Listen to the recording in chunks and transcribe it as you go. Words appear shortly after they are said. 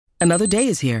Another day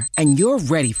is here, and you're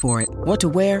ready for it. What to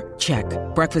wear? Check.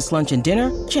 Breakfast, lunch, and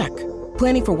dinner? Check.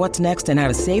 Planning for what's next and how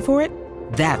to save for it?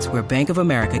 That's where Bank of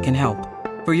America can help.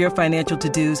 For your financial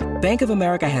to-dos, Bank of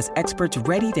America has experts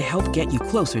ready to help get you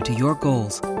closer to your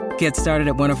goals. Get started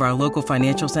at one of our local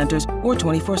financial centers or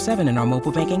 24/7 in our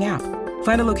mobile banking app.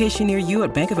 Find a location near you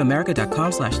at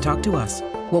bankofamerica.com/talktous.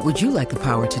 What would you like the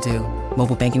power to do?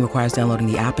 Mobile banking requires downloading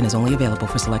the app and is only available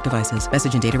for select devices.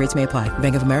 Message and data rates may apply.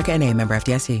 Bank of America N.A., member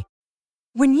FDIC.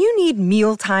 When you need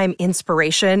mealtime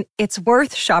inspiration, it's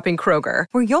worth shopping Kroger,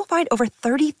 where you'll find over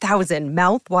 30,000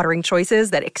 mouth-watering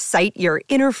choices that excite your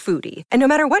inner foodie. And no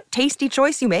matter what tasty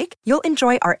choice you make, you'll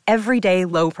enjoy our everyday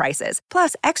low prices,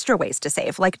 plus extra ways to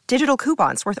save, like digital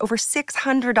coupons worth over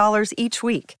 $600 each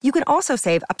week. You can also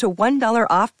save up to $1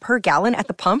 off per gallon at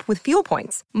the pump with fuel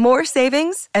points. More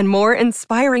savings and more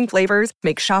inspiring flavors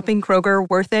make shopping Kroger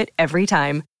worth it every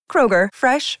time. Kroger,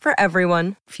 fresh for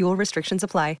everyone. Fuel restrictions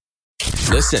apply.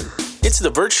 Listen, it's The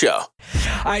Bert Show. All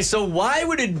right, so why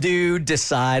would a dude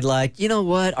decide, like, you know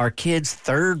what, our kid's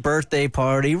third birthday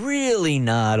party, really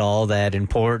not all that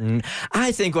important.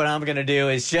 I think what I'm going to do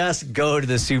is just go to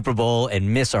the Super Bowl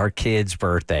and miss our kid's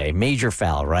birthday. Major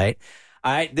foul, right?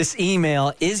 All right, this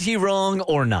email, is he wrong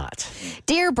or not?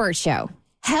 Dear Bert Show,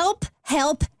 help,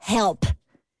 help, help.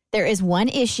 There is one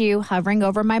issue hovering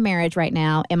over my marriage right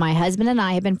now, and my husband and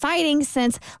I have been fighting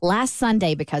since last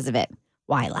Sunday because of it.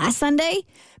 Why last Sunday?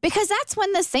 Because that's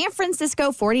when the San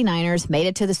Francisco 49ers made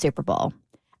it to the Super Bowl.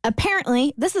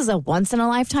 Apparently, this is a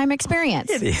once-in-a-lifetime experience.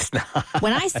 It is not.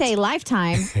 When I say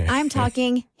lifetime, I'm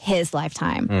talking his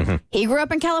lifetime. Mm-hmm. He grew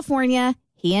up in California.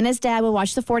 He and his dad would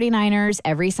watch the 49ers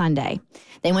every Sunday.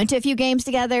 They went to a few games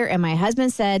together, and my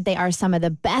husband said they are some of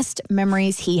the best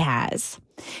memories he has.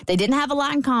 They didn't have a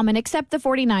lot in common, except the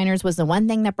 49ers was the one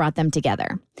thing that brought them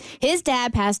together. His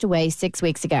dad passed away 6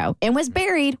 weeks ago and was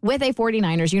buried with a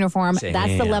 49ers uniform. Damn.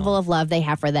 That's the level of love they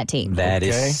have for that team. That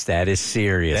is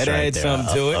serious. That right adds there.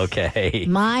 something to it. Okay.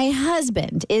 My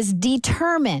husband is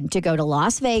determined to go to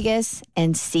Las Vegas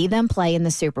and see them play in the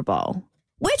Super Bowl,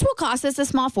 which will cost us a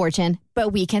small fortune,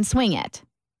 but we can swing it.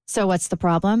 So what's the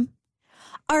problem?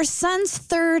 Our son's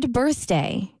third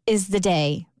birthday is the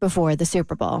day before the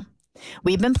Super Bowl.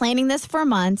 We've been planning this for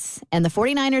months, and the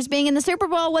 49ers being in the Super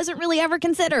Bowl wasn't really ever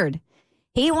considered.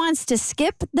 He wants to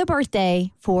skip the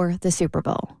birthday for the Super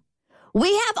Bowl.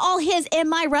 We have all his and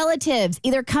my relatives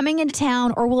either coming into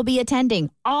town or will be attending,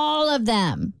 all of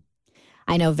them.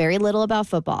 I know very little about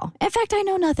football. In fact, I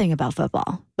know nothing about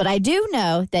football. But I do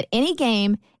know that any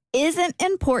game isn't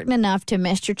important enough to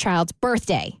miss your child's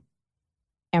birthday.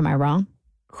 Am I wrong?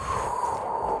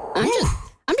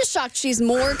 I'm just shocked she's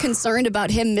more concerned about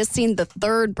him missing the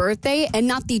third birthday and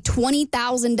not the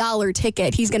 $20,000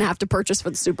 ticket he's going to have to purchase for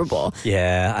the Super Bowl.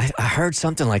 Yeah, I heard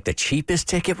something like the cheapest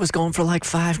ticket was going for like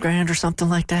 $5,000 or something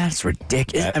like that. It's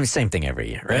ridiculous. I mean, same thing every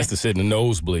year, right? That's to sit in the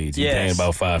nosebleeds. You're paying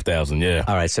about $5,000, yeah.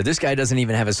 All right, so this guy doesn't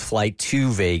even have his flight to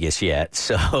Vegas yet.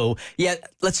 So, yeah,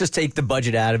 let's just take the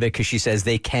budget out of it because she says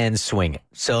they can swing it.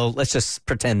 So let's just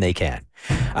pretend they can.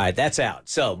 All right, that's out.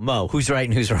 So, Mo, who's right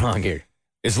and who's wrong here?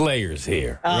 It's layers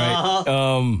here,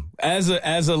 right? As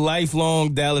a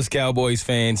lifelong Dallas Cowboys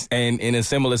fan, and in a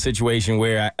similar situation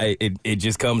where it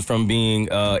just comes from being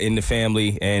in the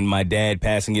family and my dad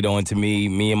passing it on to me.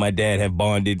 Me and my dad have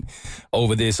bonded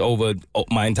over this over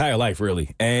my entire life,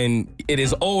 really. And it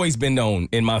has always been known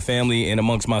in my family and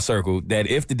amongst my circle that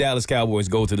if the Dallas Cowboys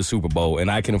go to the Super Bowl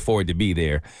and I can afford to be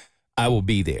there, I will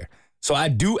be there. So I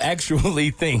do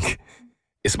actually think,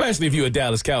 especially if you're a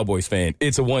Dallas Cowboys fan,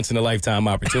 it's a once-in-a-lifetime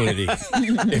opportunity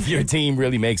if your team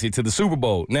really makes it to the Super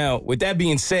Bowl. Now, with that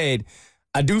being said,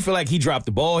 I do feel like he dropped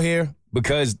the ball here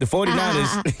because the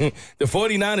 49ers, the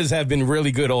 49ers have been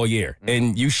really good all year,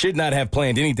 and you should not have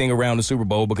planned anything around the Super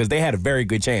Bowl because they had a very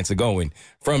good chance of going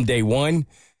from day one.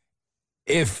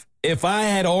 If I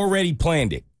had already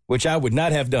planned it, which I would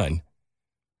not have done,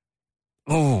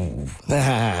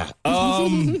 that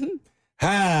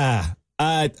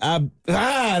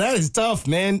is tough,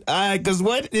 man. Because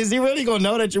what is he really gonna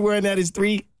know that you're wearing at his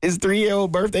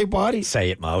 3-year-old birthday party?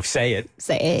 Say it, Mo. Say it.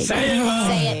 Say it. Say it.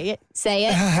 Say it. Say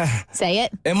it. Say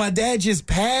it. And my dad just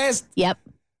passed. Yep.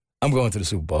 I'm going to the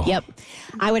Super Bowl. Yep.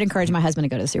 I would encourage my husband to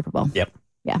go to the Super Bowl. Yep.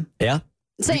 Yeah. Yeah.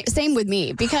 Same with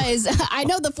me, because I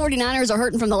know the 49ers are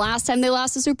hurting from the last time they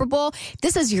lost the Super Bowl.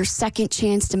 This is your second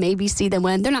chance to maybe see them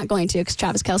win. They're not going to, because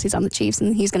Travis Kelce's on the Chiefs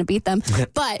and he's going to beat them.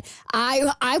 But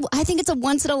I think it's a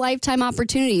once-in-a-lifetime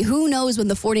opportunity. Who knows when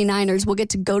the 49ers will get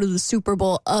to go to the Super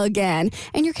Bowl again?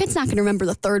 And your kid's not going to remember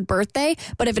the third birthday,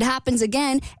 but if it happens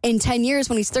again in 10 years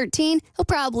when he's 13, he'll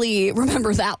probably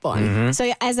remember that one. Mm-hmm.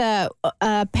 So as a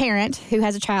parent who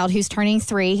has a child who's turning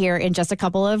 3 here in just a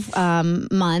couple of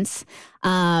months,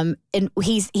 and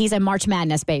he's a March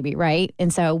Madness baby, right?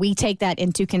 And so we take that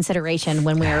into consideration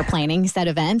when we are planning said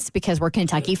events, because we're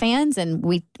Kentucky fans and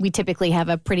we typically have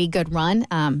a pretty good run.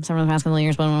 Some of the past couple of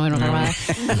years, but we don't talk about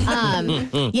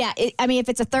it. Yeah, if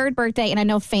it's a third birthday, and I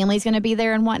know family's going to be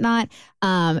there and whatnot,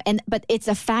 but it's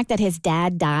a fact that his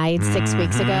dad died 6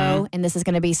 weeks ago, and this is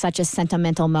going to be such a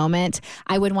sentimental moment.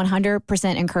 I would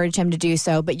 100% encourage him to do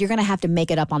so, but you're going to have to make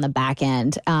it up on the back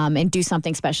end and do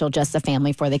something special, just the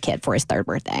family for the kid for his third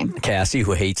birthday. Cassie,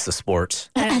 who hates the sports.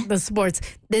 The sports.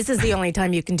 This is the only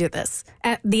time you can do this,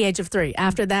 at the age of 3.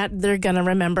 After that, they're going to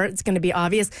remember. It's going to be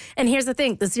obvious. And here's the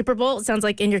thing. The Super Bowl, it sounds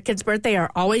like, and your kid's birthday are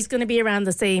always going to be around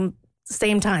the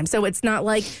same time. So it's not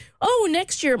like,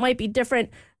 next year it might be different.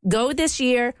 Go this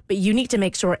year, but you need to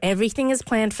make sure everything is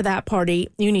planned for that party.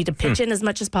 You need to pitch in as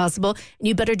much as possible. And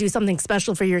you better do something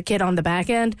special for your kid on the back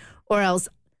end, or else,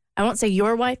 I won't say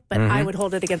your wife, but I would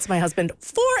hold it against my husband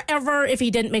forever if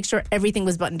he didn't make sure everything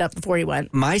was buttoned up before he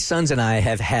went. My sons and I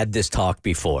have had this talk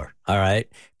before, all right?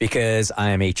 Because I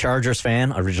am a Chargers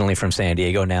fan, originally from San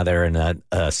Diego. Now they're in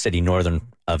a city northern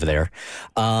of there.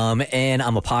 And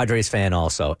I'm a Padres fan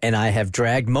also. And I have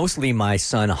dragged mostly my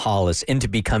son Hollis into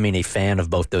becoming a fan of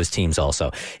both those teams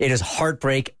also. It is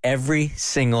heartbreak every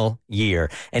single year.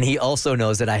 And he also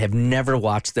knows that I have never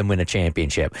watched them win a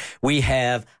championship.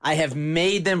 I have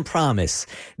made them promise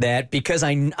that because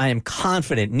I am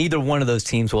confident neither one of those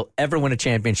teams will ever win a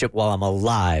championship while I'm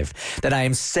alive, that I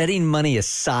am setting money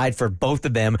aside for both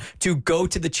of them to go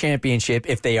to the championship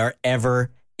if they are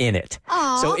ever in it.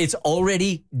 Aww. So it's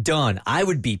already done. I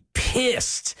would be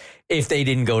pissed if they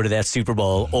didn't go to that Super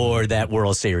Bowl or that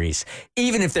World Series.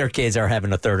 Even if their kids are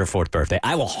having a third or fourth birthday,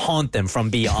 I will haunt them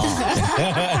from beyond.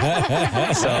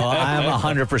 So I'm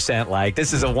 100% like,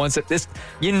 this is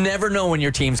you never know when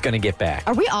your team's going to get back.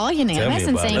 Are we all unanimous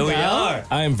in saying it. go? We are.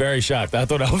 I am very shocked. I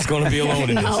thought I was going to be alone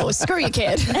in this. No, screw you,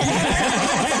 kid.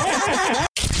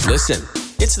 Listen,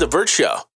 it's The Burt Show.